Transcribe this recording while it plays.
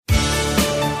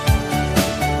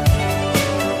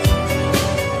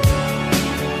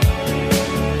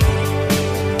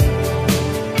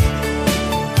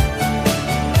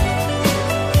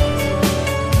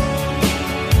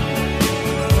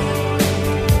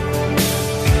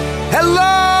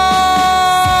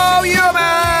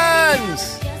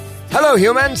Hello,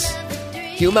 humans.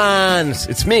 Humans.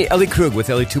 It's me, Ellie Krug, with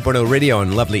Ellie 2.0 Radio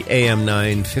on lovely AM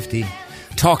 950,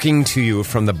 talking to you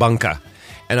from the bunker.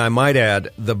 And I might add,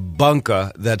 the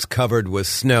bunker that's covered with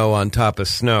snow on top of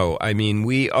snow. I mean,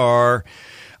 we are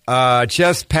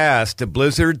just past a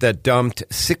blizzard that dumped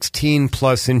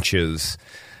 16-plus inches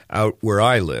out where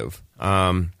I live.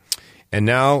 And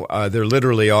now there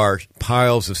literally are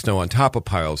piles of snow on top of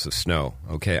piles of snow,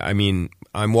 okay? I mean,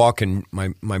 I'm walking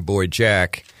my boy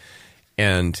Jack,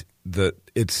 and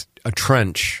it's a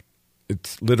trench.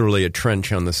 It's literally a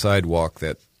trench on the sidewalk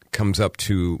that comes up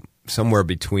to somewhere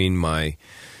between my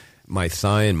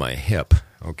thigh and my hip,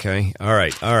 okay? All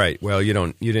right. Well, you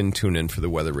didn't tune in for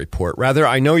the weather report. Rather,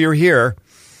 I know you're here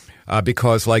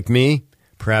because, like me,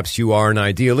 perhaps you are an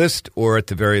idealist, or at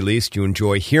the very least, you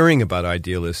enjoy hearing about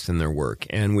idealists and their work.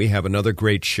 And we have another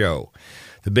great show.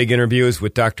 The big interview is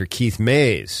with Dr. Keith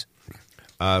Mays,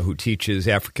 who teaches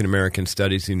African American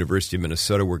Studies at the University of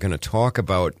Minnesota. We're going to talk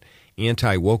about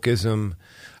anti-wokeism,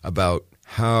 about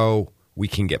how we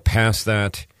can get past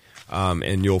that,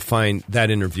 and you'll find that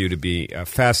interview to be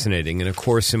fascinating. And, of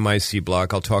course, in my C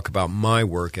block, I'll talk about my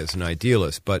work as an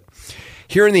idealist. But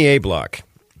here in the A block,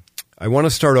 I want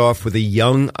to start off with a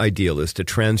young idealist, a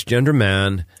transgender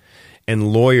man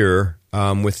and lawyer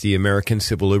with the American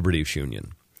Civil Liberties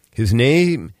Union. His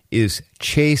name is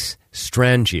Chase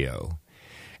Strangio.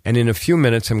 And in a few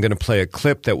minutes, I'm going to play a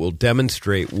clip that will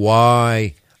demonstrate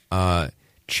why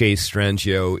Chase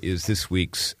Strangio is this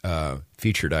week's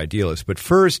featured idealist. But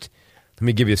first, let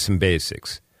me give you some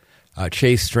basics.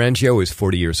 Chase Strangio is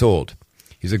 40 years old.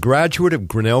 He's a graduate of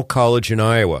Grinnell College in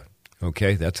Iowa.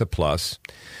 Okay, that's a plus.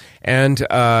 And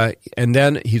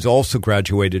then he's also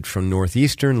graduated from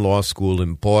Northeastern Law School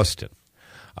in Boston,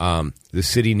 the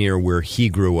city near where he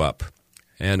grew up.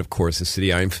 And, of course, a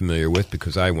city I'm familiar with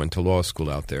because I went to law school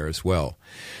out there as well.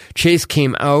 Chase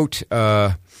came out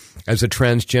as a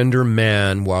transgender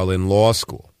man while in law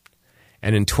school.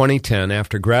 And in 2010,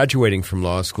 after graduating from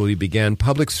law school, he began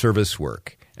public service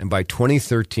work. And by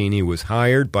 2013, he was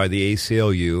hired by the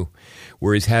ACLU,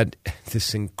 where he's had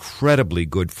this incredibly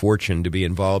good fortune to be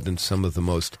involved in some of the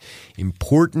most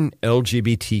important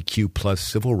LGBTQ plus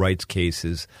civil rights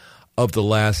cases of the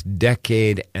last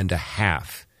decade and a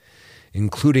half,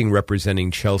 including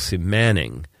representing Chelsea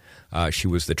Manning. She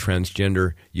was the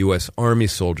transgender U.S. Army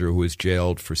soldier who was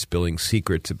jailed for spilling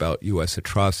secrets about U.S.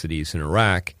 atrocities in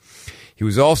Iraq. He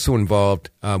was also involved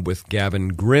with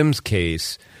Gavin Grimm's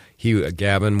case.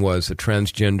 Gavin was a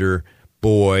transgender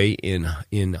boy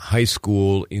in high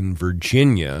school in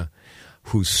Virginia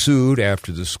who sued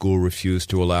after the school refused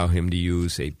to allow him to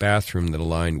use a bathroom that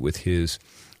aligned with his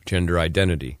gender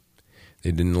identity.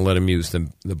 They didn't let him use the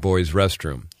boys'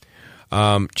 restroom.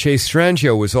 Chase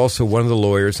Strangio was also one of the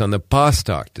lawyers on the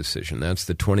Bostock decision. That's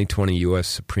the 2020 U.S.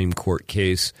 Supreme Court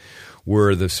case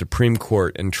where the Supreme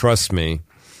Court, and trust me,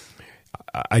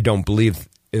 I don't believe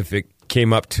if it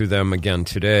came up to them again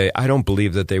today, I don't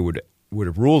believe that they would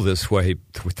rule this way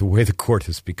with the way the court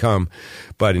has become.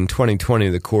 But in 2020,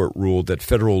 the court ruled that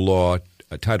federal law,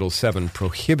 Title VII,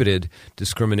 prohibited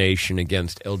discrimination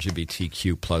against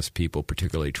LGBTQ plus people,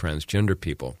 particularly transgender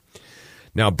people.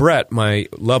 Now, Brett, my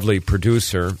lovely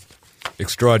producer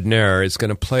extraordinaire, is going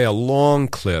to play a long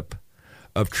clip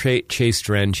of Chase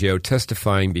Strangio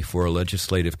testifying before a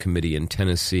legislative committee in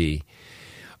Tennessee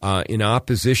in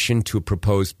opposition to a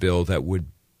proposed bill that would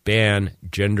ban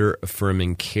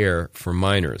gender-affirming care for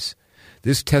minors.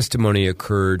 This testimony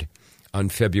occurred on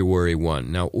February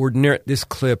 1. Now, this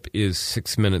clip is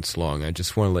 6 minutes long. I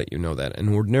just want to let you know that. And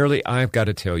ordinarily, I've got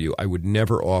to tell you, I would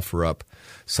never offer up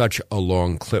such a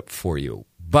long clip for you.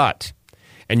 But,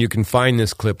 and you can find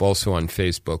this clip also on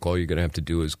Facebook. All you're going to have to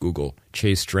do is Google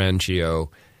Chase Strangio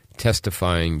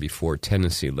testifying before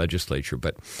Tennessee legislature.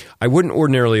 But I wouldn't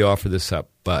ordinarily offer this up,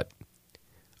 but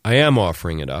I am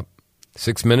offering it up,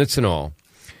 6 minutes in all,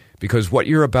 because what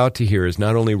you're about to hear is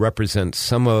not only represents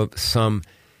some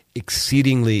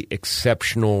exceedingly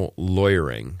exceptional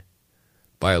lawyering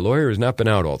by a lawyer who's not been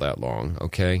out all that long,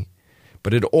 okay?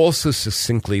 But it also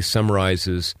succinctly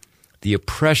summarizes the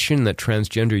oppression that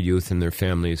transgender youth and their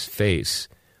families face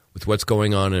with what's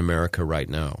going on in America right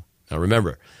now. Now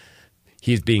remember,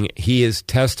 he is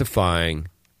testifying,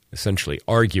 essentially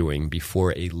arguing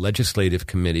before a legislative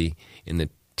committee in the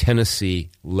Tennessee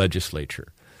legislature.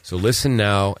 So listen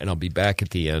now, and I'll be back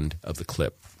at the end of the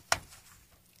clip.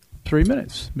 3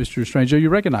 minutes. Mr. Strangio,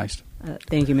 you're recognized.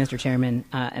 Thank you, Mr. Chairman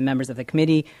and members of the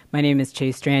committee. My name is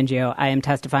Chase Strangio. I am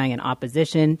testifying in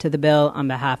opposition to the bill on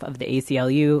behalf of the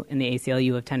ACLU and the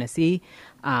ACLU of Tennessee.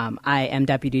 I am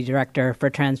Deputy Director for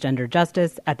Transgender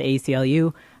Justice at the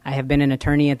ACLU. I have been an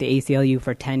attorney at the ACLU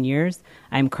for 10 years.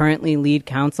 I am currently lead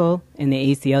counsel in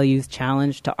the ACLU's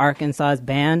challenge to Arkansas's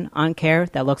ban on care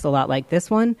that looks a lot like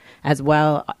this one, as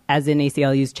well as in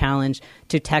ACLU's challenge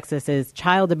to Texas's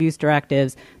child abuse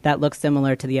directives that look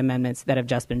similar to the amendments that have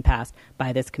just been passed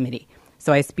by this committee.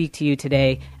 So I speak to you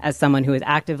today as someone who is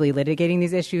actively litigating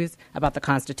these issues about the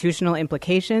constitutional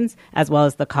implications as well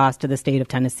as the cost to the state of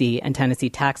Tennessee and Tennessee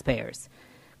taxpayers.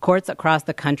 Courts across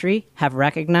the country have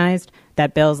recognized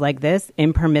that bills like this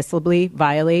impermissibly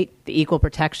violate the equal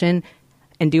protection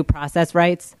and due process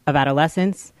rights of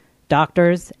adolescents,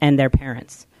 doctors, and their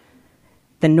parents.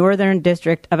 The Northern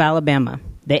District of Alabama,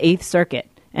 the Eighth Circuit,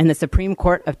 and the Supreme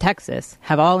Court of Texas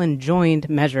have all enjoined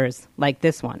measures like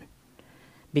this one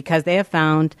because they have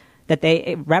found that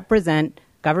they represent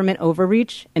government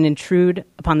overreach and intrude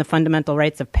upon the fundamental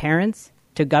rights of parents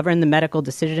to govern the medical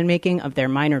decision-making of their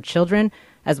minor children,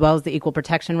 as well as the equal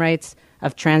protection rights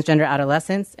of transgender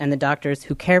adolescents and the doctors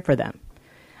who care for them.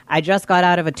 I just got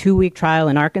out of a 2-week trial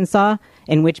in Arkansas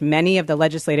in which many of the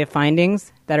legislative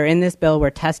findings that are in this bill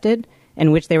were tested,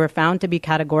 in which they were found to be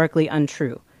categorically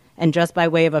untrue. And just by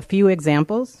way of a few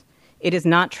examples, it is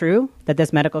not true that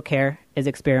this medical care is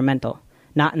experimental,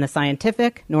 not in the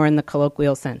scientific nor in the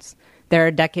colloquial sense. There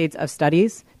are decades of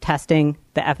studies testing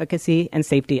the efficacy and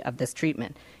safety of this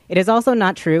treatment. It is also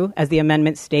not true, as the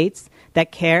amendment states,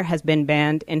 that care has been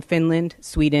banned in Finland,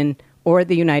 Sweden, or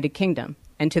the United Kingdom.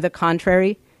 And to the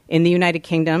contrary, in the United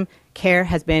Kingdom, care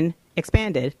has been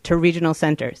expanded to regional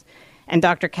centers. And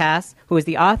Dr. Cass, who is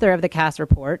the author of the Cass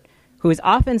report, who is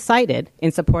often cited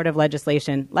in support of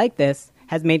legislation like this,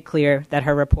 has made clear that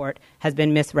her report has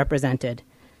been misrepresented.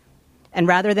 And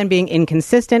rather than being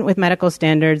inconsistent with medical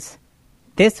standards,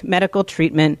 this medical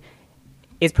treatment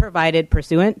is provided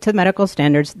pursuant to medical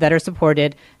standards that are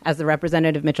supported, as the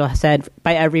Representative Mitchell has said,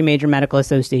 by every major medical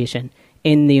association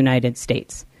in the United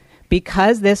States.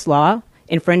 Because this law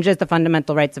infringes the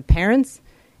fundamental rights of parents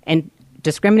and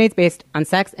discriminates based on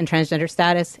sex and transgender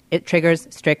status, it triggers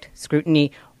strict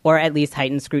scrutiny, or at least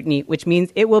heightened scrutiny, which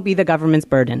means it will be the government's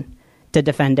burden to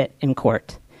defend it in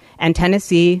court. And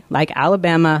Tennessee, like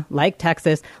Alabama, like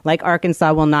Texas, like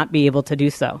Arkansas, will not be able to do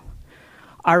so.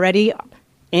 Already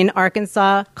in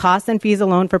Arkansas, costs and fees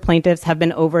alone for plaintiffs have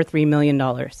been over $3 million.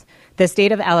 The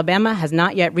state of Alabama has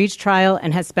not yet reached trial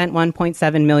and has spent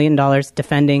 $1.7 million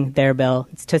defending their bill,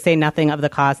 to say nothing of the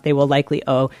costs they will likely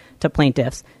owe to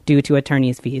plaintiffs due to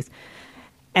attorneys' fees.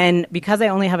 And because I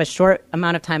only have a short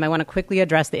amount of time, I want to quickly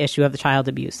address the issue of the child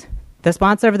abuse. The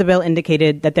sponsor of the bill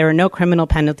indicated that there are no criminal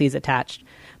penalties attached,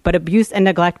 but abuse and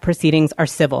neglect proceedings are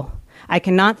civil. I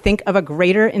cannot think of a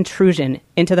greater intrusion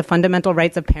into the fundamental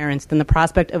rights of parents than the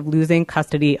prospect of losing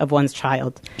custody of one's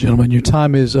child. Gentlemen, your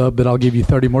time is up, but I'll give you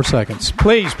 30 more seconds.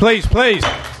 Please, please, please.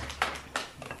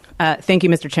 Thank you,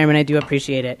 Mr. Chairman. I do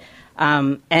appreciate it.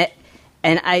 And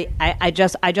I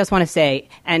just want to say,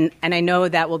 and I know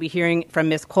that we'll be hearing from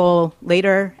Ms. Cole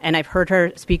later, and I've heard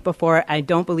her speak before. I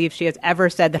don't believe she has ever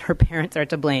said that her parents are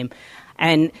to blame.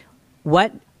 And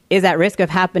what is at risk of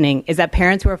happening is that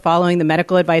parents who are following the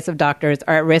medical advice of doctors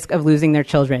are at risk of losing their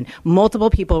children. Multiple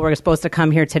people were supposed to come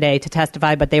here today to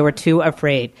testify, but they were too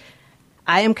afraid.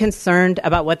 I am concerned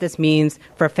about what this means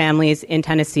for families in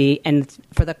Tennessee and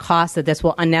for the cost that this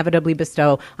will inevitably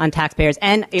bestow on taxpayers.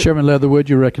 And Chairman Leatherwood,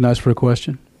 you're recognized for a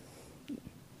question.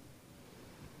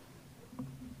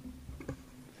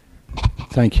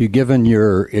 Thank you. Given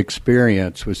your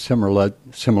experience with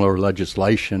similar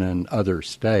legislation in other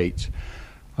states,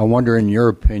 I wonder, in your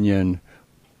opinion,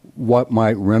 what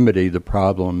might remedy the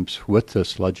problems with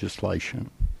this legislation?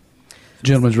 The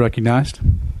gentleman's recognized.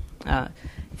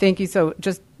 Thank you. So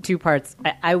just two parts.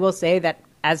 I will say that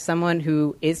as someone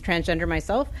who is transgender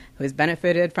myself, who has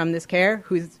benefited from this care,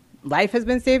 whose life has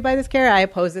been saved by this care, I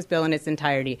oppose this bill in its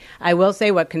entirety. I will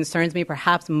say what concerns me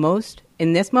perhaps most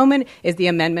in this moment is the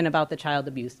amendment about the child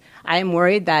abuse. I am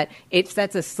worried that it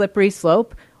sets a slippery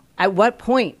slope. At what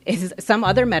point is some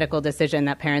other medical decision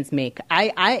that parents make?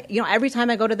 Every time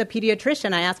I go to the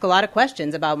pediatrician, I ask a lot of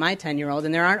questions about my 10-year-old,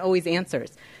 and there aren't always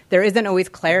answers. There isn't always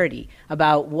clarity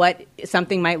about what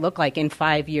something might look like in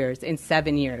 5 years, in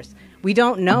 7 years. We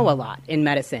don't know a lot in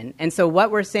medicine. And so what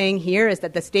we're saying here is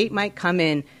that the state might come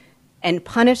in and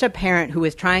punish a parent who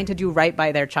is trying to do right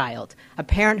by their child, a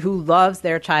parent who loves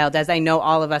their child, as I know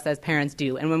all of us as parents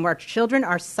do. And when our children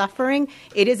are suffering,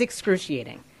 it is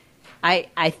excruciating.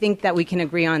 I think that we can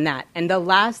agree on that. And the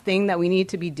last thing that we need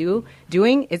to be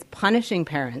doing is punishing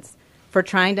parents for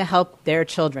trying to help their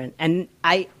children. And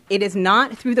it is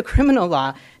not through the criminal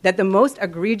law that the most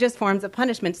egregious forms of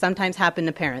punishment sometimes happen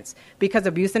to parents, because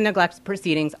abuse and neglect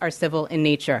proceedings are civil in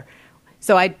nature.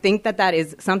 So I think that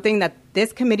is something that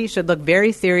this committee should look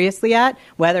very seriously at,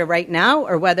 whether right now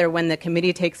or whether when the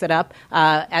committee takes it up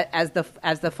as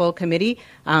the full committee.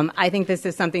 I think this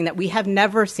is something that we have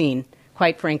never seen,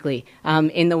 quite frankly,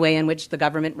 in the way in which the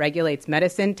government regulates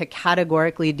medicine, to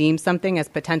categorically deem something as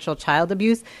potential child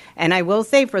abuse. And I will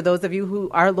say, for those of you who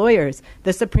are lawyers,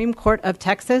 the Supreme Court of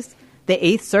Texas, the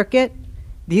Eighth Circuit,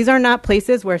 these are not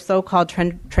places where so-called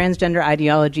transgender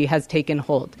ideology has taken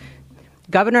hold.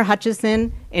 Governor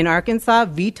Hutchinson in Arkansas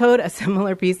vetoed a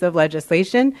similar piece of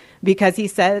legislation because he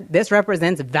said this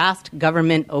represents vast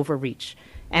government overreach.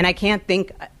 And I can't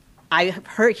think,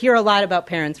 hear a lot about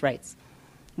parents' rights.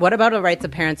 What about the rights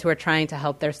of parents who are trying to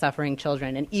help their suffering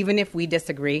children? And even if we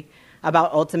disagree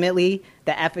about ultimately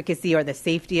the efficacy or the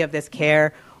safety of this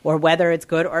care, or whether it's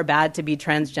good or bad to be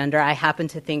transgender, I happen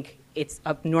to think it's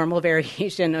a normal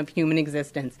variation of human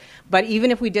existence. But even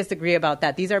if we disagree about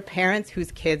that, these are parents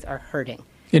whose kids are hurting.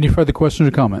 Any further questions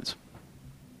or comments?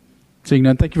 Seeing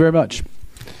none, thank you very much.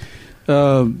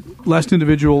 Last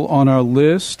individual on our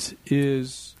list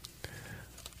is...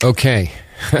 Okay.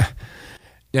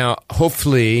 Now,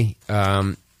 hopefully,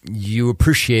 you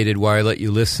appreciated why I let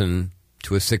you listen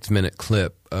to a 6-minute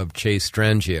clip of Chase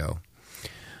Strangio.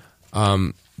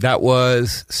 That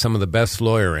was some of the best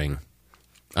lawyering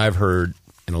I've heard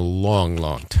in a long,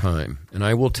 long time. And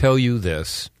I will tell you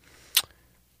this,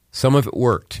 some of it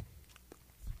worked.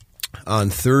 On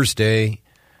Thursday,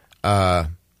 and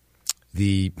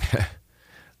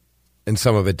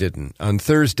some of it didn't. On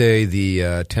Thursday,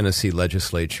 the Tennessee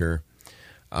legislature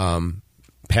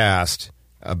passed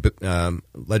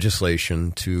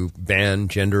legislation to ban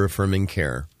gender-affirming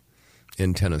care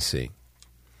in Tennessee.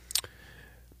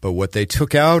 But what they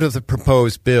took out of the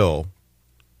proposed bill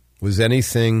was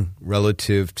anything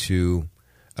relative to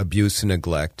abuse and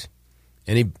neglect,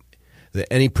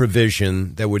 any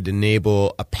provision that would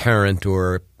enable a parent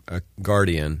or a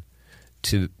guardian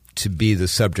to be the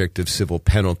subject of civil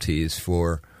penalties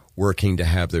for working to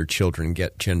have their children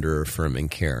get gender-affirming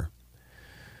care.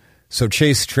 So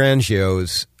Chase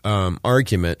Strangio's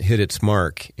argument hit its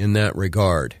mark in that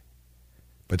regard.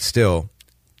 But still,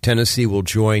 Tennessee will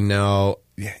join now.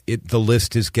 The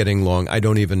list is getting long. I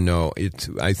don't even know.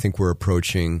 I think we're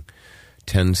approaching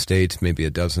 10 states, maybe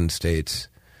a dozen states,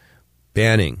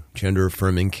 banning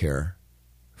gender-affirming care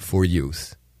for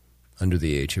youth under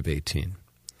the age of 18.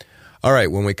 All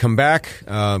right, when we come back,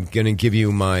 I'm going to give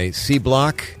you my C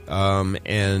block. When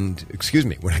I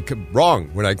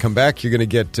come back, you're going to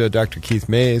get Dr. Keith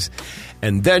Mays,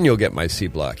 and then you'll get my C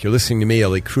block. You're listening to me,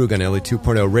 Ellie Krug, on Ellie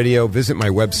 2.0 Radio. Visit my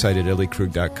website at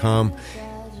elliekrug.com.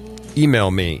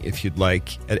 Email me, if you'd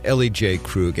like, at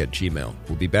elliejkrug@gmail.com.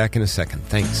 We'll be back in a second.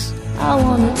 Thanks. I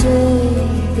want to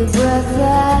take the breath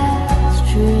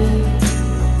that's true.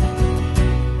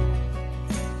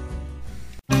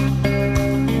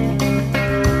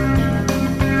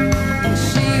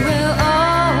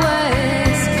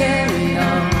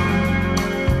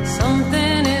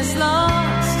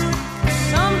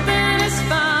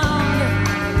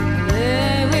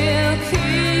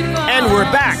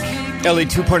 Ellie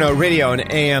 2.0 Radio on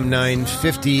AM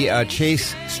 950.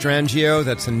 Chase Strangio,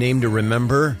 that's a name to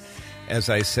remember. As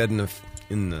I said in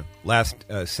the last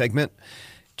segment,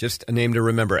 just a name to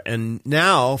remember. And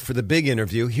now, for the big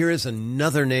interview, here is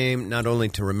another name not only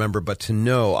to remember but to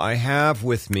know. I have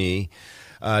with me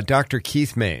Dr.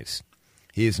 Keith Mays.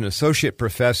 He is an associate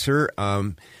professor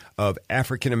of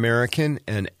African American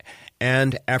and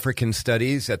African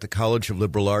Studies at the College of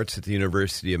Liberal Arts at the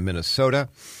University of Minnesota.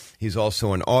 He's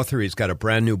also an author. He's got a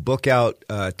brand new book out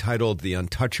titled The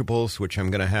Untouchables, which I'm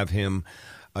going to have him,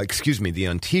 The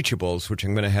Unteachables, which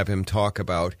I'm going to have him talk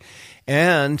about.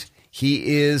 And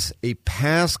he is a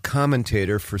past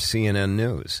commentator for CNN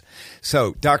News.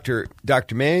 So, Dr.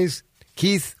 Mays,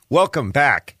 Keith, welcome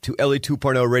back to Ellie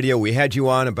 2.0 Radio. We had you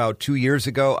on about 2 years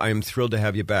ago. I am thrilled to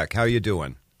have you back. How are you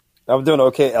doing? I'm doing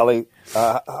okay, Ellie.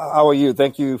 How are you?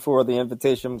 Thank you for the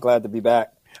invitation. I'm glad to be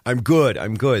back. I'm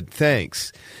good.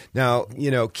 Thanks. Now,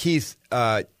 Keith,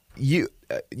 you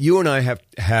and I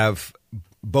have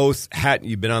both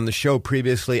you've been on the show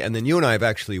previously, and then you and I have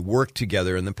actually worked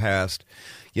together in the past,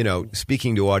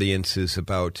 speaking to audiences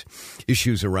about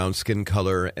issues around skin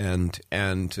color and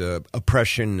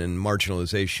oppression and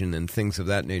marginalization and things of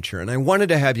that nature. And I wanted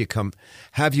to have you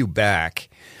back,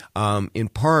 in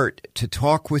part to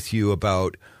talk with you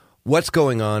about what's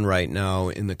going on right now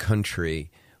in the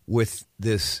country with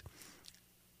this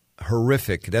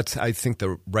horrific, that's, I think,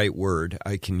 the right word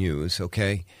I can use,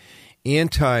 okay,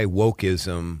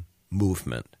 anti-wokeism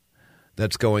movement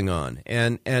that's going on.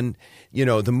 And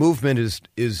the movement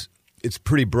is it's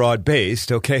pretty broad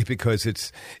based, okay, because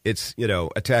it's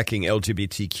attacking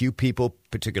LGBTQ people,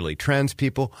 particularly trans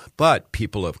people, but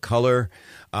people of color,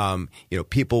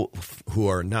 people who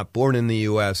are not born in the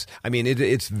U.S. I mean,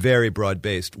 it's very broad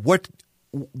based.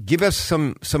 Give us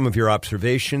some of your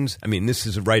observations. I mean, this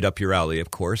is right up your alley,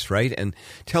 of course, right? And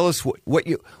tell us what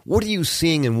are you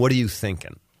seeing and what are you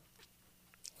thinking?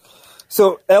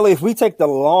 So, Ellie, if we take the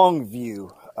long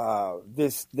view,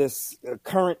 this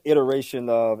current iteration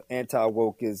of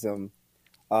anti-wokeism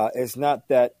is not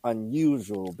that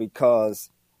unusual because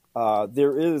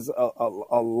there is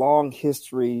a long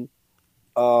history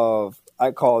of,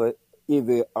 I call it,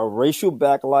 either a racial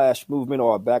backlash movement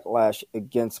or a backlash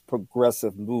against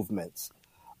progressive movements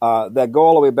that go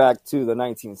all the way back to the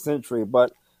 19th century.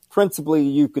 But principally,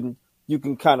 you can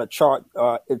kind of chart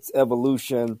its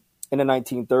evolution in the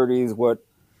 1930s with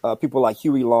people like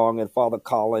Huey Long and Father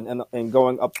Collin, and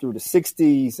going up through the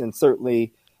 60s, and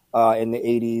certainly in the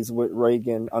 80s with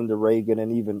under Reagan,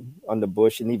 and even under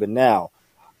Bush, and even now.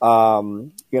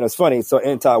 It's funny. So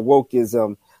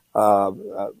anti-wokeism,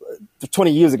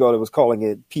 20 years ago, they was calling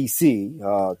it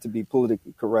PC, to be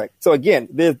politically correct. So again,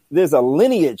 there's a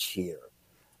lineage here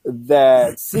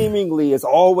that seemingly is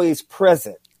always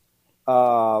present,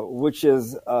 which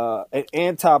is an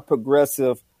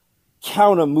anti-progressive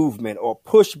counter movement or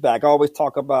pushback. I always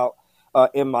talk about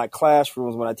in my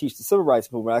classrooms when I teach the civil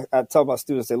rights movement, I tell my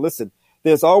students, say, listen,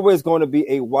 there's always going to be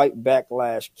a white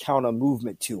backlash counter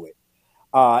movement to it.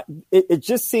 It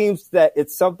just seems that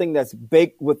it's something that's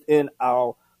baked within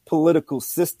our political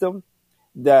system,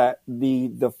 that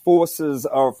the forces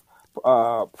of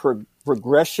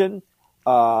progression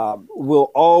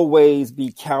will always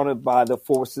be countered by the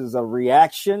forces of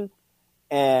reaction,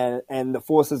 and the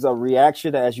forces of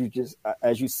reaction, as you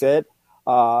said,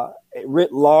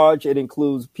 writ large, it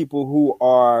includes people who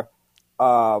are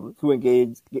who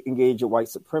engage in white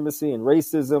supremacy and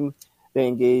racism. They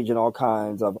engage in all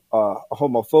kinds of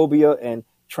homophobia and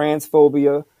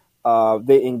transphobia.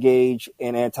 They engage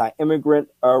in anti-immigrant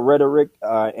rhetoric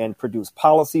and produce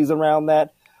policies around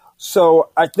that.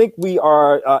 So I think we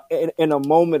are in a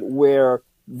moment where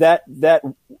that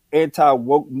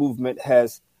anti-woke movement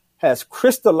has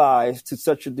crystallized to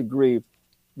such a degree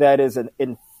that is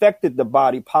infected the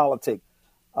body politic.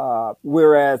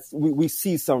 Whereas we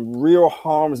see some real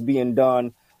harms being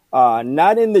done,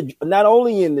 not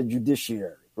only in the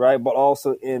judiciary, right, but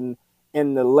also in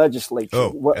the legislature,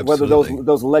 whether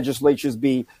those legislatures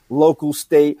be local,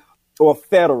 state, or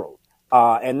federal.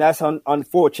 And that's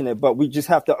unfortunate, but we just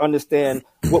have to understand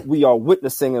what we are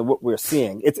witnessing and what we're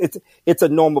seeing. It's a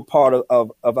normal part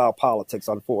of our politics,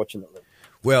 unfortunately.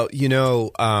 Well,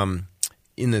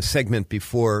 in the segment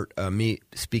before me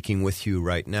speaking with you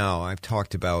right now, I've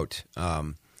talked about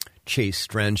Chase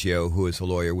Strangio, who is a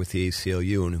lawyer with the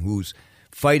ACLU and who's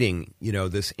fighting,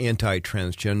 this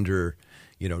anti-transgender,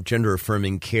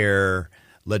 gender-affirming care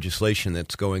legislation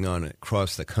that's going on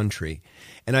across the country.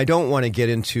 And I don't want to get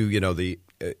into, the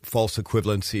false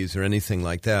equivalencies or anything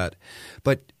like that.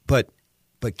 But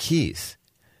Keith,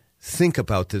 think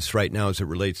about this right now as it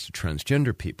relates to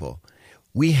transgender people.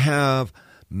 We have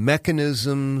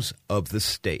mechanisms of the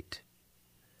state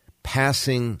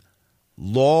passing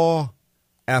law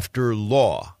after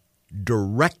law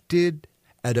directed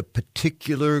at a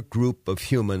particular group of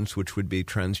humans, which would be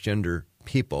transgender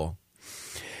people,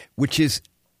 which is,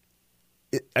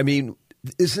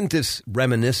 isn't this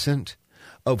reminiscent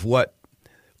of what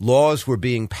laws were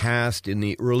being passed in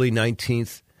the early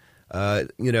 19th,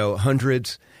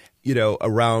 hundreds,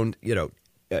 around,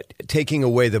 taking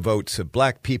away the votes of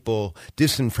black people,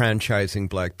 disenfranchising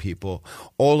black people,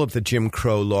 all of the Jim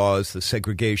Crow laws, the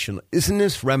segregation. Isn't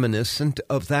this reminiscent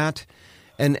of that?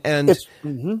 And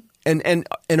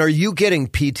are you getting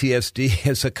PTSD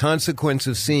as a consequence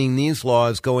of seeing these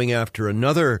laws going after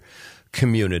another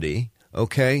community?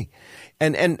 Okay,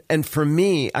 and for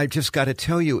me, I just got to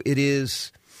tell you, it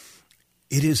is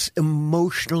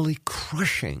emotionally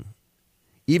crushing.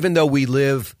 Even though we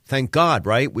live, thank God,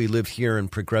 right? We live here in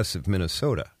progressive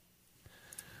Minnesota.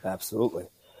 Absolutely.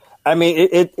 I mean,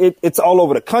 it's all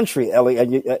over the country, Ellie,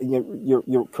 and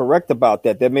you're correct about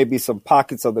that. There may be some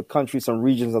pockets of the country, some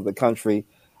regions of the country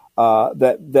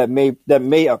that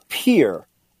may appear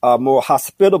more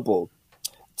hospitable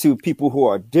to people who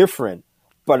are different,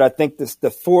 but I think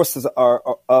the forces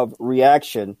of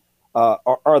reaction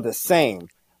are the same.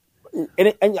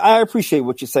 And I appreciate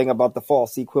what you're saying about the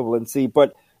false equivalency,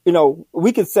 but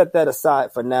we can set that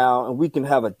aside for now, and we can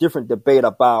have a different debate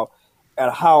about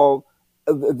how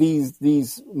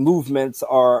these movements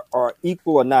are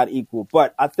equal or not equal.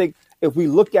 But I think if we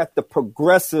look at the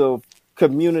progressive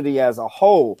community as a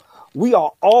whole, we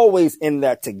are always in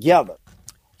that together.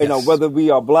 You know, whether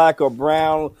we are black or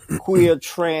brown, queer,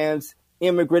 trans,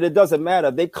 immigrant, it doesn't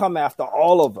matter. They come after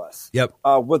all of us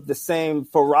with the same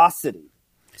ferocity.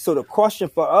 So the question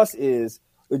for us is,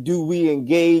 do we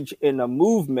engage in a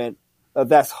movement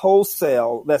that's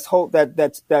wholesale,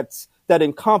 that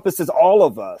encompasses all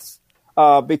of us?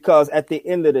 Because at the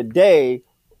end of the day,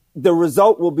 the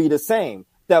result will be the same,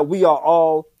 that we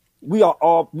are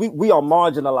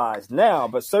marginalized now,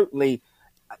 but certainly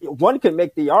one can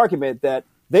make the argument that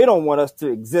they don't want us to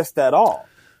exist at all,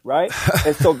 right?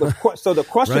 And so the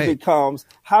question becomes,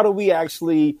 how do we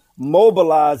actually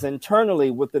mobilize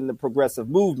internally within the progressive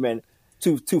movement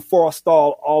to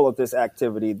forestall all of this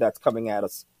activity that's coming at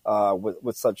us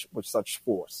with such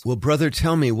force? Well, brother,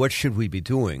 tell me, what should we be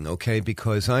doing? Okay,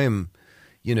 because I am,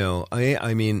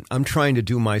 I mean, I'm trying to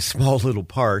do my small little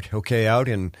part, okay, out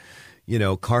in,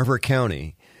 Carver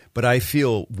County, but I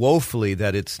feel woefully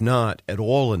that it's not at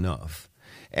all enough.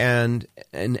 And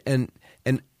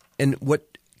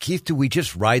what, Keith, do we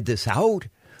just ride this out?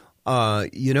 I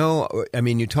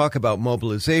mean, you talk about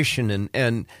mobilization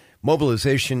and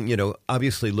mobilization,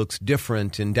 obviously looks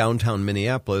different in downtown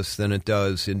Minneapolis than it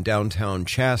does in downtown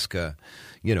Chaska,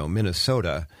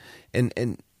 Minnesota.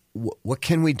 And what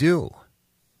can we do?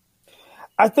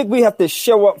 I think we have to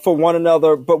show up for one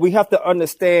another, but we have to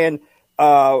understand,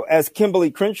 as Kimberly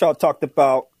Crenshaw talked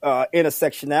about,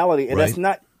 intersectionality. And that's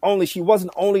not only, she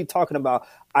wasn't only talking about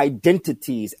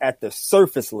identities at the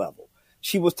surface level.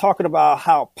 She was talking about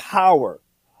how power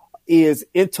is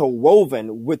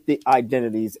interwoven with the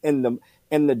identities and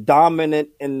the dominant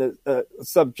and the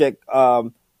subject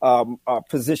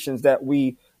positions that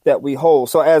we hold.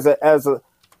 So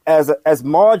as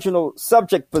marginal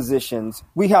subject positions,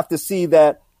 we have to see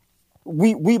that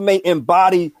we may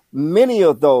embody many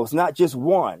of those, not just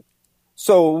one.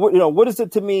 So what is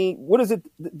it to me? What is it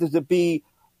to be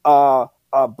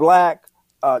black,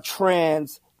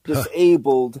 trans,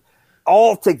 disabled,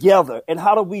 all together? And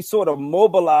how do we sort of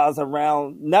mobilize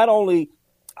around not only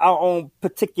our own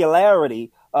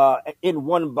particularity in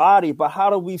one body, but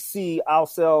how do we see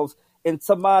ourselves in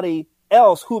somebody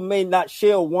else who may not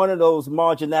share one of those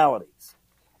marginalities?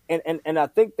 And I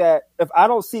think that if I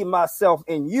don't see myself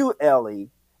in you, Ellie,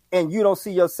 and you don't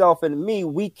see yourself in me,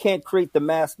 we can't create the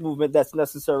mass movement that's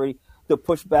necessary to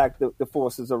push back the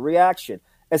forces of reaction.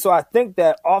 And so I think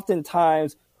that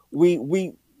oftentimes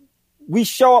we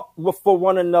show up for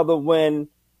one another when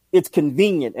it's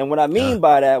convenient. And what I mean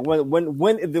by that,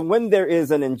 when there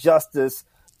is an injustice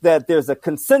that there's a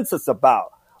consensus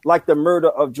about, like the murder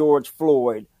of George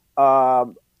Floyd.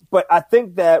 But I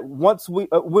think that once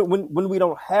when we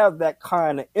don't have that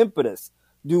kind of impetus,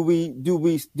 do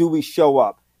we show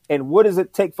up? And what does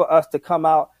it take for us to come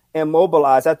out and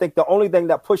mobilize? I think the only thing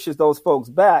that pushes those folks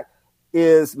back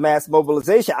is mass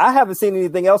mobilization. I haven't seen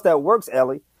anything else that works,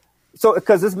 Ellie. So,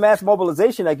 because it's mass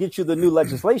mobilization that gets you the new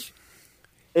legislation.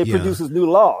 It produces new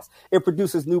laws. It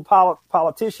produces new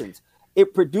politicians.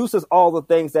 It produces all the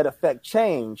things that affect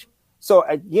change. So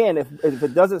again, if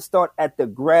it doesn't start at the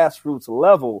grassroots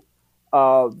level,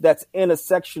 that's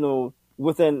intersectional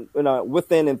within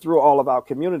and through all of our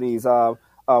communities,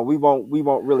 we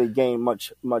won't really gain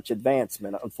much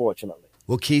advancement, unfortunately.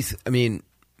 Well, Keith, I mean,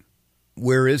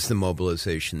 where is the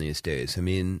mobilization these days? I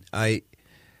mean,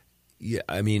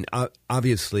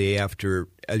 obviously after,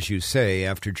 as you say,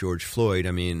 after George Floyd,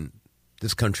 I mean,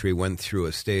 this country went through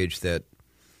a stage that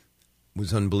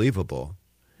was unbelievable,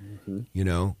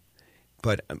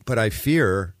 But I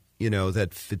fear, that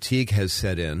fatigue has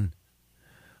set in,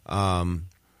 and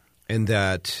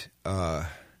that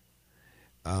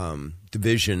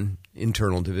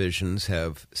internal divisions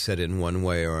have set in one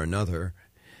way or another,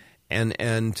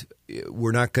 and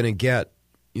we're not going to get,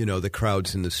 the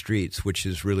crowds in the streets, which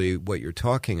is really what you're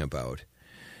talking about,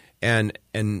 and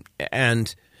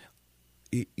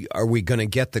are we going to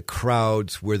get the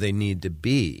crowds where they need to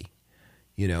be?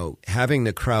 Having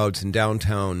the crowds in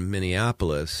downtown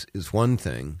Minneapolis is one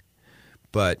thing,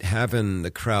 but having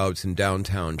the crowds in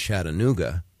downtown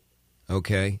Chattanooga,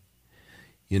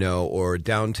 or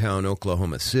downtown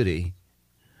Oklahoma City,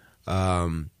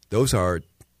 those are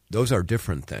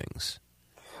different things.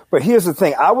 But here's the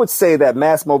thing. I would say that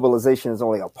mass mobilization is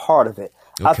only a part of it.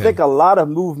 Okay. I think a lot of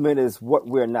movement is what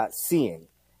we're not seeing.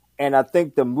 And I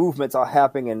think the movements are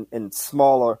happening in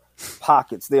smaller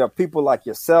pockets. There are people like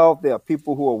yourself. There are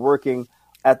people who are working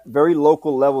at very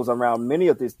local levels around many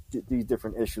of these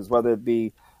different issues, whether it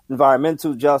be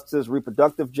environmental justice,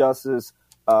 reproductive justice,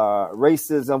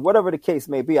 racism, whatever the case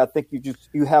may be. I think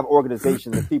you have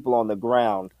organizations and people on the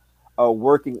ground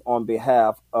working on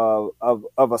behalf of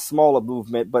a smaller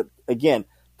movement. But again,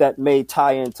 that may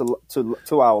tie into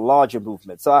to our larger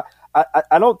movement. So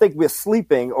I don't think we're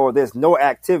sleeping or there's no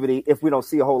activity if we don't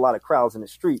see a whole lot of crowds in the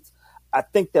streets. I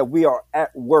think that we are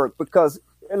at work because,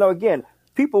 again,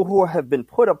 people who have been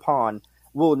put upon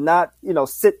will not,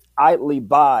 sit idly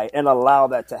by and allow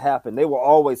that to happen. They will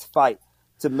always fight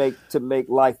to make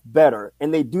life better.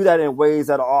 And they do that in ways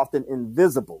that are often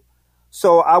invisible.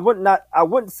 So I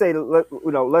wouldn't say,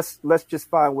 let's just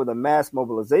find where the mass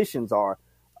mobilizations are.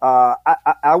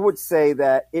 I would say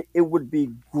that it would be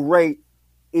great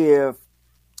if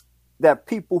that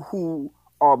people who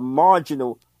are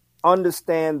marginal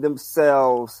understand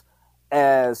themselves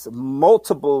as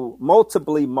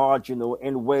multiply marginal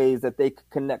in ways that they could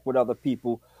connect with other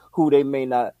people who they may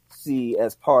not see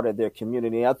as part of their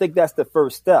community. I think that's the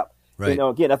first step. Right.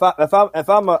 Again, if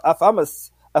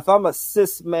I'm a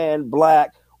cis man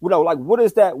black, what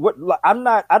is that?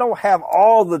 I don't have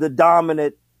all of the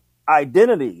dominant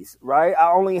identities, right?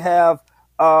 I only have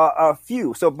a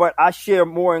few. So, but I share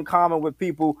more in common with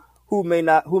people who may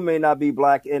not be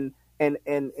black and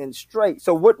straight.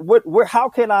 So how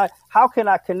can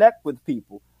I connect with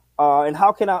people? And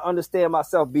how can I understand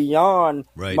myself beyond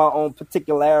my own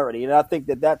particularity? And I think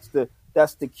that's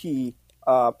the key.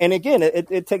 And again,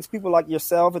 it takes people like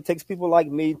yourself. It takes people like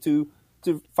me to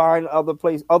find other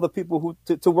people who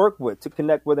to work with, to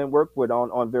connect with and work with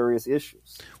on various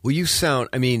issues. Well, you sound,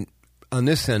 on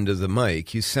this end of the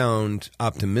mic, you sound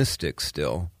optimistic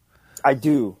still. I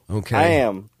do. Okay.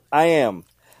 I am.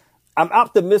 I'm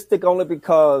optimistic only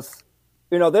because,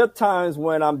 there are times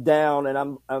when I'm down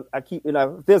and I keep,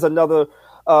 there's another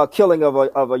killing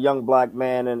of a young black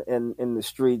man in the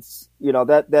streets,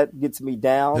 that gets me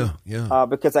down. Yeah.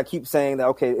 Because I keep saying that,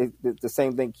 okay, the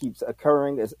same thing keeps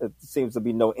occurring. It seems to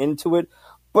be no end to it.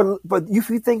 But if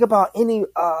you think about any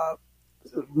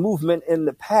movement in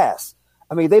the past,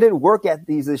 they didn't work at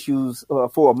these issues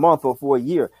for a month or for a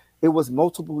year. It was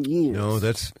multiple years. No,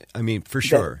 that's, for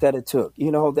sure. That it took,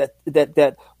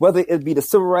 that whether it be the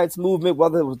civil rights movement,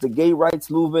 whether it was the gay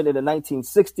rights movement in the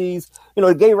 1960s,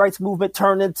 the gay rights movement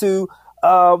turned into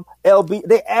LB.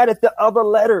 They added the other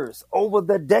letters over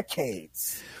the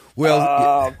decades.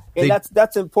 Well,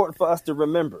 that's important for us to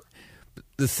remember.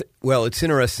 Well, it's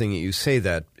interesting that you say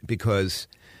that because,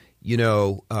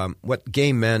 what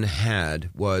gay men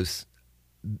had was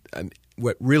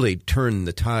what really turned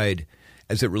the tide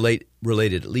as it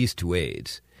related at least to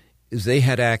AIDS, is they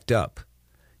had ACT UP.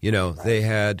 They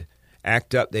had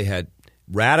ACT UP. They had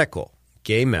radical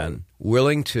gay men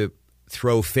willing to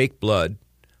throw fake blood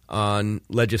on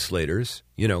legislators,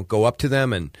 go up to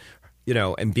them and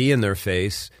be in their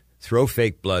face, throw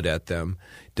fake blood at them,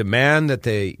 demand that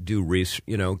they do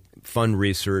fund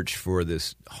research for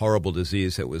this horrible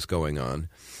disease that was going on.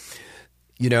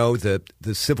 The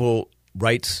civil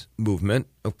rights movement,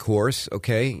 of course,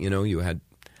 okay, you had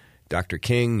Dr.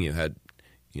 King, you had,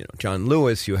 John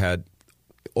Lewis, you had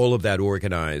all of that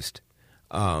organized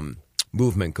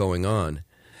movement going on.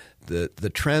 The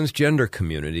transgender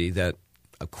community that,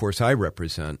 of course, I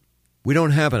represent, we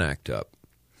don't have an ACT UP,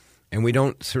 and we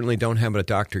certainly don't have a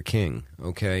Dr. King,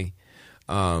 okay,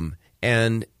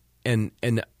 and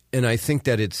I think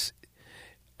that it's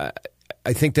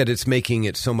making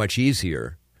it so much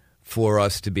easier for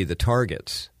us to be the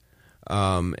targets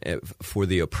for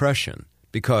the oppression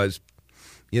because,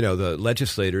 the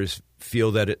legislators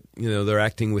feel that they're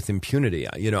acting with impunity.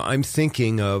 I'm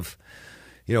thinking of,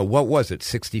 what was it,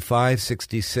 65,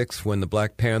 66, when the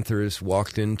Black Panthers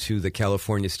walked into the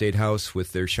California State House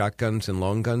with their shotguns and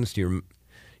long guns. Do you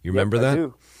remember that? I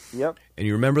do. Yep. And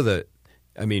you remember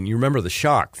the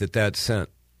shock that sent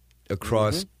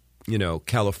across,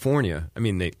 California.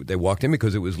 They walked in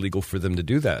because it was legal for them to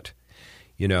do that.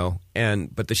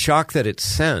 But the shock that it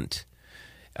sent,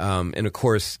 and of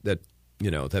course that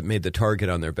made the target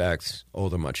on their backs all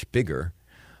the much bigger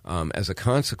as a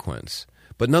consequence.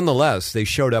 But nonetheless, they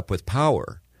showed up with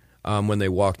power when they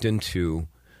walked into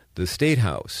the State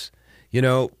House.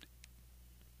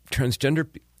 Transgender,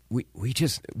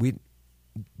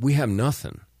 we have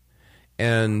nothing,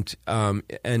 and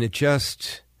it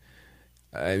just,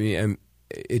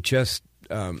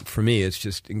 for me, it's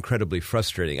just incredibly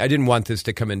frustrating. I didn't want this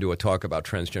to come into a talk about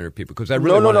transgender people because I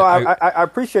really I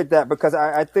appreciate that because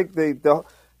I think the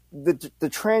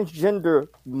transgender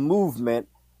movement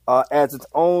as its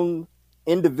own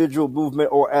individual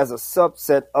movement or as a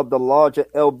subset of the larger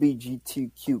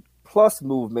LGBTQ plus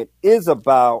movement is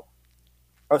about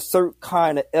a certain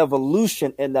kind of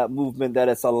evolution in that movement that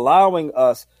is allowing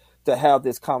us to have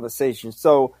this conversation.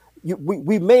 So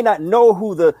we may not know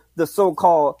who the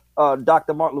so-called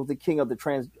Dr. Martin Luther King of the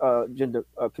transgender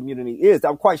community is.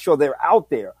 I'm quite sure they're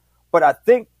out there. But I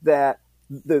think that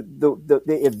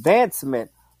the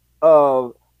advancement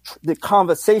of the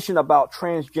conversation about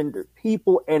transgender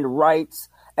people and rights,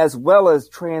 as well as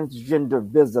transgender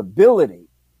visibility,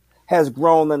 has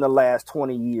grown in the last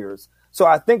 20 years. So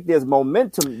I think there's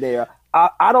momentum there.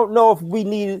 I don't know if we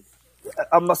need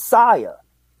a messiah,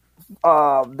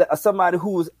 somebody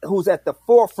who's at the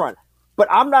forefront, but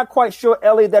I'm not quite sure,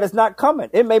 Ellie, that it's not coming.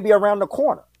 It may be around the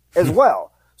corner as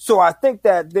well. So I think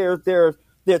that there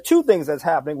are two things that's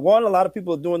happening. One, a lot of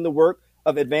people are doing the work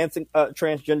of advancing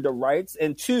transgender rights.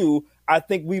 And two, I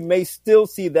think we may still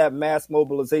see that mass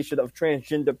mobilization of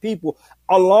transgender people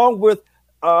along with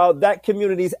that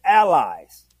community's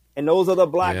allies. And those are the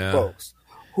black folks,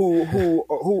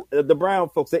 who the brown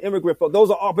folks, the immigrant folks. Those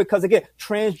are all, because again,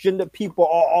 transgender people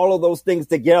are all of those things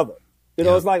together. You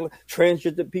know, it's like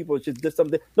transgender people. It's just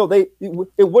something. No,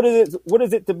 what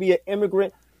is it to be an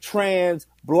immigrant, trans,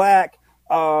 black,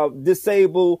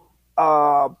 disabled,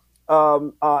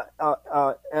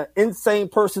 insane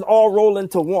person all roll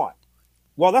into one?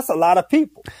 Well, that's a lot of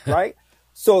people, right?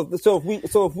 So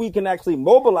if we can actually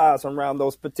mobilize around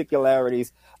those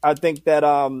particularities, I think that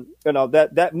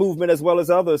that movement, as well as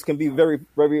others, can be very,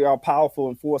 very powerful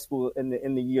and forceful in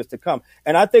the years to come.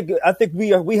 And I think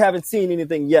we haven't seen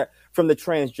anything yet from the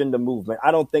transgender movement.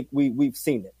 I don't think we've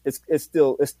seen it. It's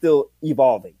still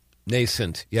evolving.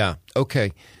 Nascent, yeah.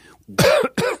 Okay.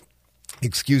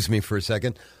 Excuse me for a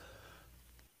second.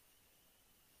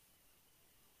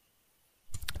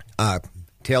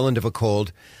 Tail end of a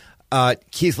cold.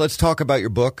 Keith, let's talk about your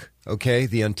book, okay,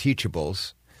 The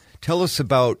Unteachables. Tell us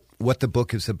about what the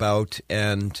book is about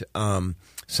and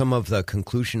some of the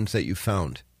conclusions that you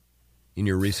found in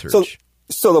your research.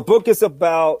 So the book is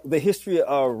about the history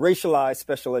of racialized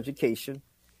special education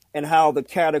and how the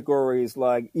categories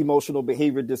like emotional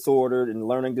behavior disorder and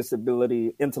learning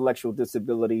disability, intellectual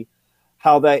disability,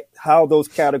 how those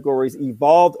categories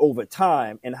evolved over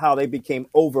time and how they became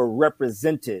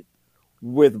overrepresented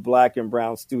with black and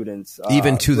brown students.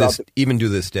 Even to this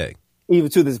day. Even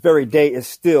to this very day, is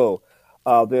still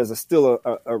there's still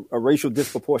a racial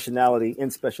disproportionality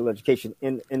in special education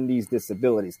in these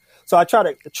disabilities. So I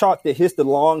try to chart the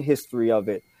long history of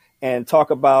it and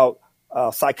talk about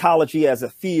psychology as a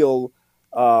field.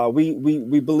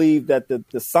 We believe that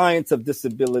the science of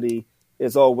disability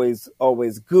is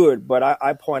always good, but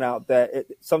I point out that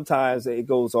sometimes it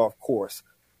goes off course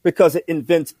because it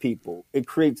invents people, it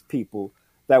creates people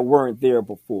that weren't there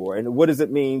before. And what does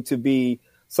it mean to be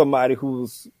somebody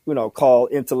who's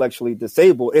called intellectually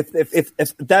disabled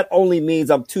if that only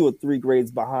means I'm 2 or 3 grades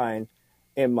behind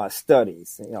in my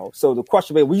studies? So the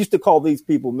question, we used to call these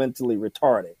people mentally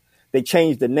retarded. They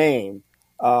changed the name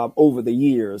over the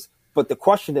years, but the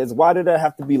question is, why did I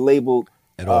have to be labeled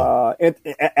at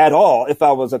all if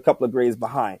I was a couple of grades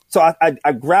behind? So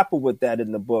I grapple with that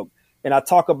in the book, and I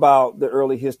talk about the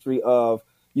early history of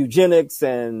eugenics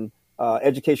and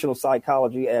educational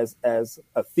psychology as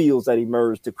fields that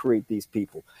emerged to create these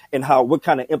people, and what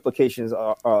kind of implications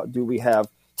do we have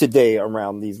today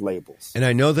around these labels. And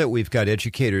I know that we've got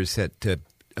educators that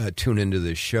tune into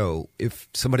this show. If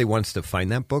somebody wants to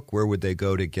find that book, where would they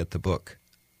go to get the book?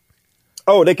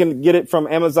 Oh, they can get it from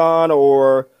Amazon,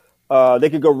 or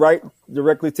they could go right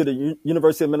directly to the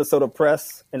University of Minnesota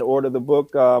Press and order the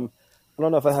book. I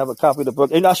don't know if I have a copy of the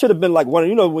book. And I should have been like when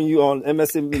you on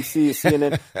MSNBC,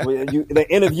 CNN, when they're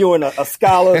interviewing a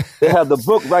scholar, they have the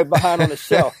book right behind on the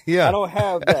shelf. Yeah. I don't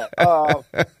have that.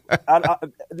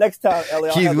 Next time, Ellie,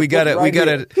 Keith, we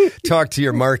gotta talk to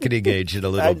your marketing agent a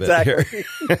little bit here.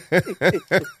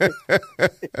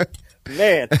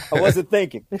 Man, I wasn't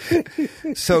thinking.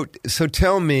 So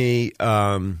tell me,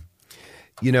 tell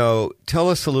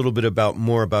us a little bit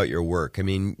more about your work. I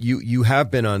mean, you have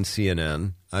been on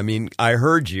CNN. I mean, I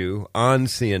heard you on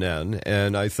CNN,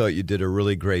 and I thought you did a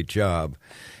really great job.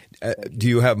 Do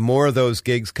you have more of those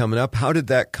gigs coming up? How did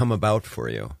that come about for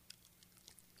you?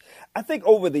 I think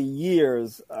over the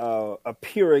years,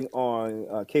 appearing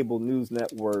on cable news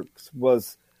networks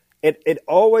it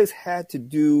always had to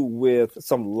do with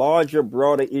some larger,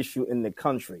 broader issue in the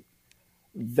country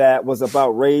that was about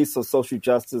race or social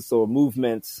justice or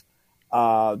movements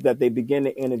that they began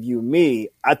to interview me.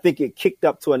 I think it kicked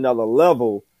up to another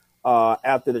level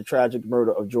after the tragic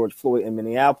murder of George Floyd in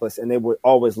Minneapolis, and they were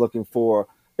always looking for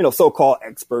so-called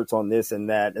experts on this and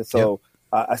that. And so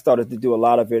I started to do a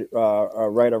lot of it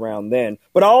right around then.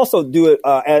 But I also do it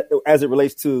as it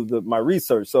relates to my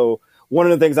research. So one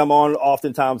of the things I'm on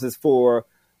oftentimes is for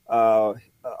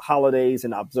holidays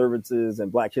and observances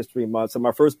and Black History Month. So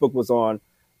my first book was on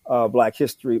Black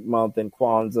History Month and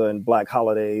Kwanzaa and Black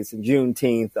holidays and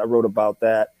Juneteenth. I wrote about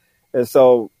that. And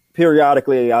so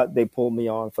periodically they pull me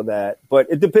on for that, but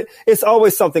it's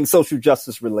always something social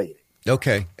justice related.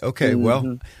 Okay.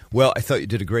 Mm-hmm. Well, I thought you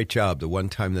did a great job the one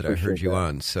time that I heard you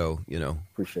on. So,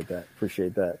 Appreciate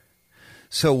that.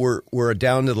 So we're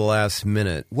down to the last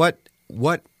minute. What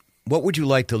would you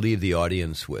like to leave the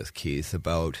audience with, Keith,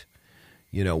 about,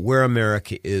 where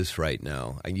America is right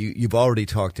now? You've already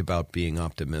talked about being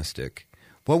optimistic.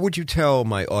 What would you tell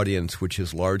my audience, which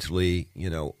is largely,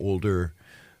 older,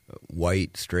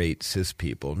 white, straight, cis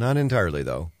people? Not entirely,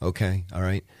 though. Okay, all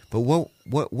right. But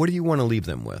what do you want to leave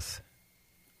them with?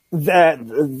 That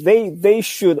they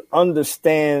should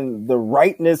understand the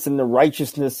rightness and the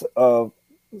righteousness of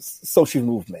social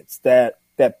movements. That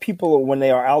people, when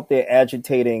they are out there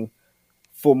agitating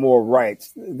for more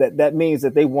rights, that means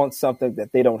that they want something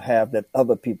that they don't have that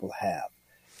other people have.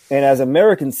 And as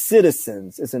American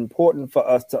citizens, it's important for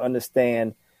us to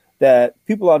understand that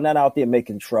people are not out there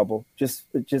making trouble just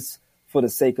for the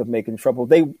sake of making trouble.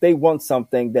 They want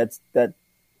something that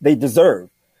they deserve,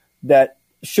 that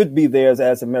should be theirs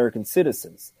as American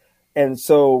citizens. And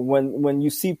so when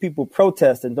you see people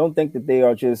protest, and don't think that they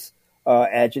are just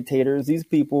agitators. These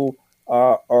people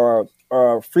are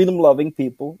freedom-loving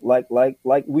people, like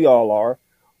we all are,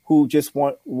 who just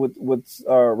want what's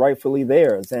rightfully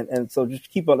theirs. And so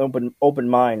just keep an open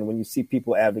mind when you see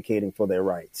people advocating for their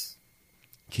rights.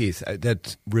 Keith,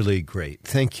 that's really great.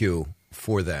 Thank you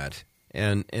for that.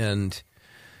 And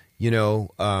we'll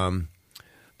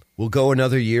go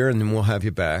another year and then we'll have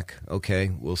you back.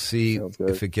 Okay. We'll see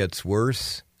if it gets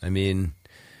worse. I mean,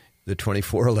 the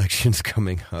 24 election's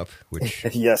coming up, which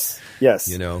yes,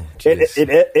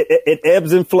 it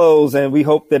ebbs and flows, and we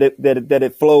hope that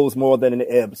it flows more than it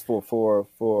ebbs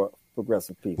for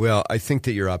progressive people. Well, I think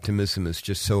that your optimism is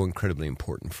just so incredibly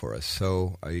important for us.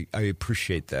 So I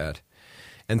appreciate that,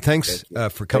 and thanks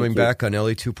for coming back on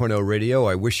LA 2.0 Radio.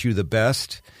 I wish you the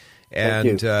best.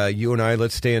 And you and I,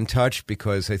 let's stay in touch,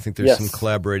 because I think there's some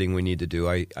collaborating we need to do.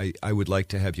 I would like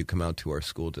to have you come out to our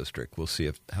school district. We'll see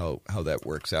how that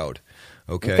works out.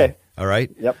 Okay. All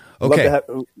right? Yep. Okay.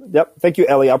 Yep. Thank you,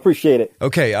 Ellie. I appreciate it.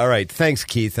 Okay. All right. Thanks,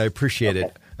 Keith. I appreciate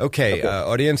it. Okay.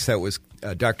 Audience, that was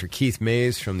Dr. Keith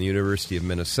Mayes from the University of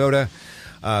Minnesota,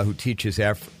 who teaches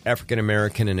African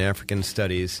American and African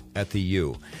Studies at the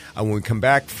U. When we come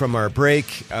back from our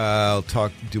break, I'll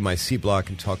do my C block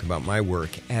and talk about my work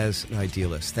as an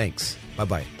idealist. Thanks.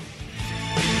 Bye-bye.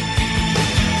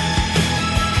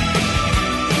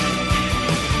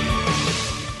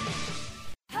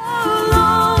 How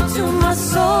long till my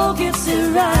soul gets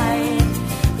it right?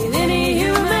 Will any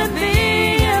human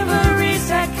being ever reach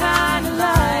that kind of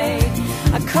light?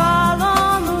 I call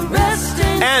on the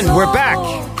resting And we're back.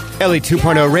 LA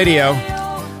 2.0 Radio.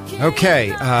 Okay,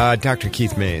 Dr.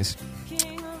 Keith Mayes.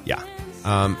 Yeah.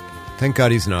 Thank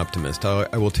God he's an optimist,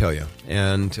 I will tell you.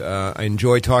 And I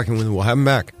enjoy talking with him. We'll have him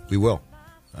back. We will.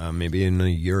 Maybe in a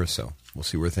year or so. We'll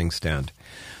see where things stand.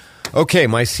 Okay,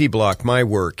 my C block, my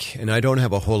work. And I don't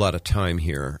have a whole lot of time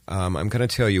here. I'm going to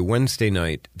tell you, Wednesday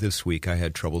night this week, I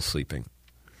had trouble sleeping.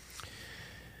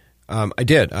 I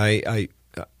did. I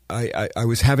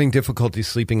was having difficulty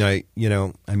sleeping. I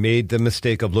made the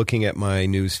mistake of looking at my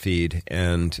news feed,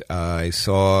 and I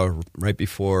saw right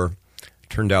before I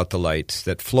turned out the lights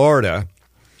that Florida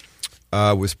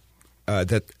was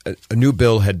that a new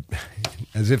bill had,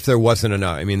 as if there wasn't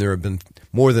enough. I mean, there have been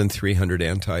more than 300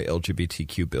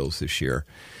 anti-LGBTQ bills this year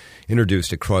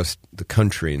introduced across the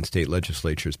country in state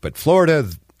legislatures, but Florida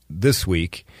this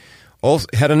week also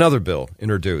had another bill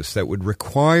introduced that would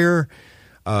require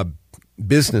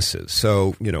businesses,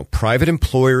 so, private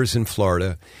employers in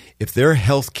Florida, if their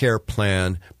health care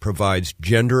plan provides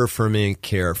gender-affirming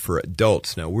care for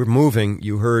adults. Now, we're moving,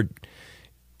 you heard,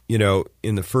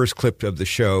 in the first clip of the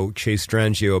show, Chase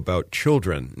Strangio about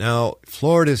children. Now,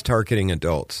 Florida is targeting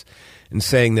adults and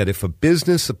saying that if a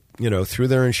business, through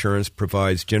their insurance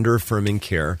provides gender-affirming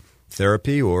care,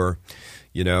 therapy or,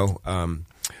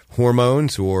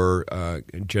 hormones or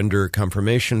gender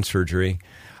confirmation surgery,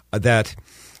 that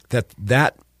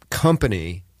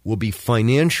company will be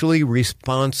financially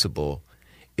responsible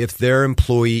if their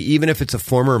employee, even if it's a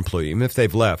former employee, even if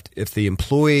they've left, if the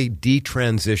employee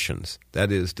detransitions,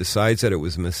 that is, decides that it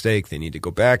was a mistake, they need to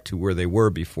go back to where they were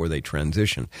before they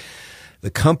transitioned,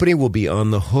 the company will be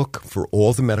on the hook for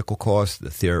all the medical costs, the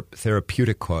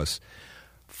therapeutic costs,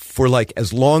 for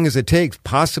as long as it takes,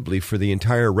 possibly for the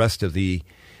entire rest of the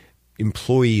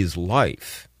employee's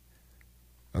life.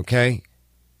 Okay?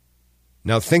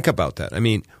 Now think about that. I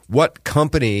mean, what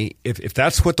company, if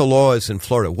that's what the law is in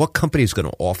Florida, what company is going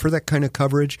to offer that kind of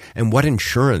coverage? And what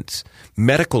insurance,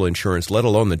 medical insurance, let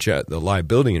alone the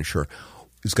liability insurance,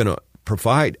 is going to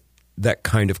provide that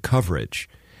kind of coverage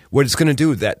what it's going to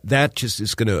do, that just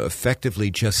is going to effectively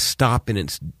just stop in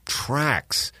its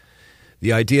tracks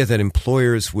the idea that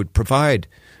employers would provide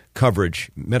coverage,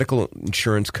 medical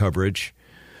insurance coverage,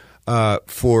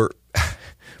 for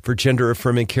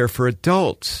gender-affirming care for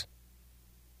adults.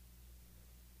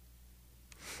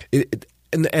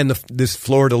 This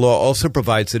Florida law also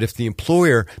provides that if the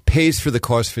employer pays for the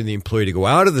cost for the employee to go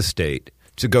out of the state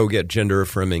to go get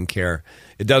gender-affirming care,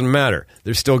 it doesn't matter.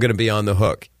 They're still going to be on the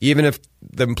hook. Even if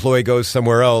the employee goes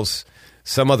somewhere else,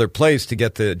 some other place to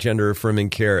get the gender-affirming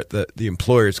care, the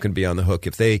employer is going to be on the hook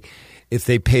if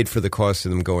they paid for the cost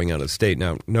of them going out of the state.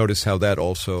 Now, notice how that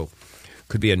also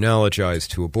could be analogized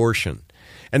to abortion.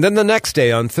 And then the next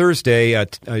day, on Thursday, I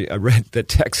read that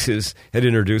Texas had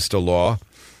introduced a law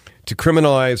to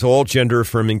criminalize all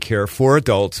gender-affirming care for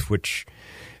adults, which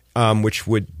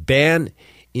would ban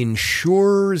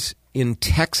insurers in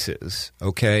Texas,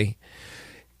 okay?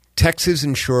 Texas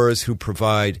insurers who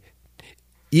provide,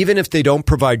 even if they don't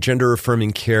provide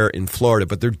gender-affirming care in Florida,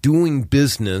 but they're doing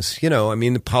business,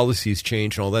 the policies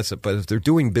change and all that stuff, but if they're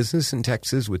doing business in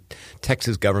Texas with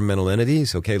Texas governmental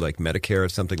entities, okay, like Medicare or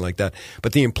something like that,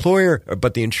 but the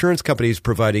insurance company is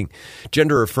providing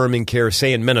gender-affirming care,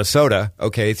 say in Minnesota,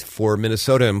 okay, for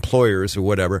Minnesota employers or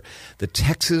whatever, the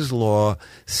Texas law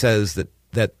says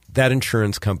that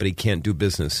insurance company can't do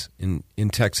business in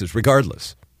Texas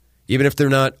regardless, even if they're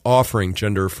not offering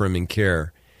gender-affirming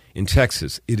care in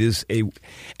Texas.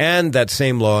 And that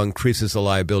same law increases the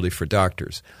liability for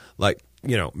doctors. Like,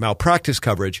 malpractice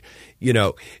coverage,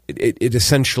 it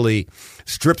essentially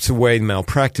strips away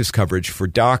malpractice coverage for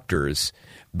doctors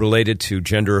related to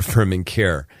gender-affirming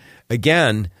care.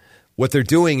 Again, what they're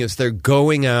doing is they're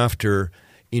going after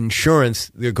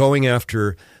insurance. They're going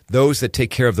after those that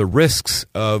take care of the risks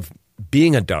of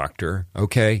being a doctor,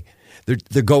 okay?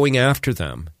 They're going after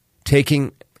them,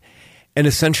 and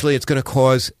essentially it's going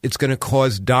to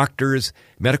cause doctors,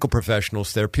 medical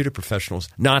professionals, therapeutic professionals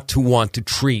not to want to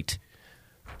treat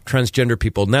transgender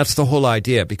people. And that's the whole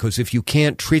idea, because if you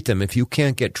can't treat them, if you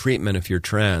can't get treatment if you're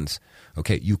trans,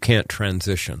 okay, you can't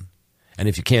transition. And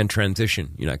if you can't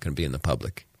transition, you're not going to be in the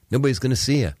public. Nobody's going to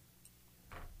see you.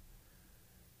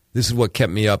 This is what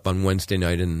kept me up on Wednesday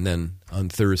night and then on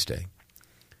Thursday.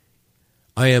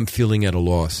 I am feeling at a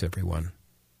loss, everyone.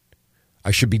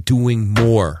 I should be doing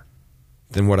more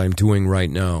than what I'm doing right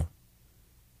now,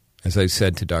 as I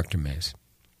said to Dr. Mays.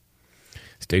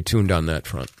 Stay tuned on that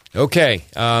front. Okay,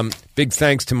 big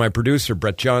thanks to my producer,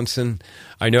 Brett Johnson.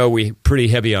 I know we're pretty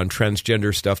heavy on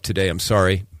transgender stuff today. I'm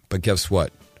sorry, but guess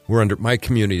what? My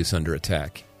community is under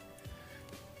attack,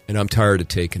 and I'm tired of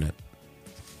taking it.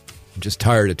 I'm just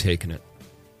tired of taking it.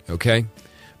 Okay?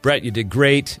 Brett, you did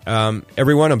great.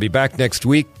 Everyone, I'll be back next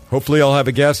week. Hopefully I'll have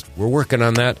a guest. We're working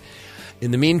on that.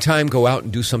 In the meantime, go out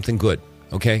and do something good.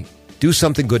 Okay? Do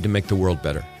something good to make the world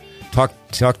better. Talk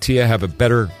to you. Have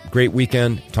a great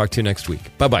weekend. Talk to you next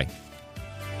week. Bye-bye.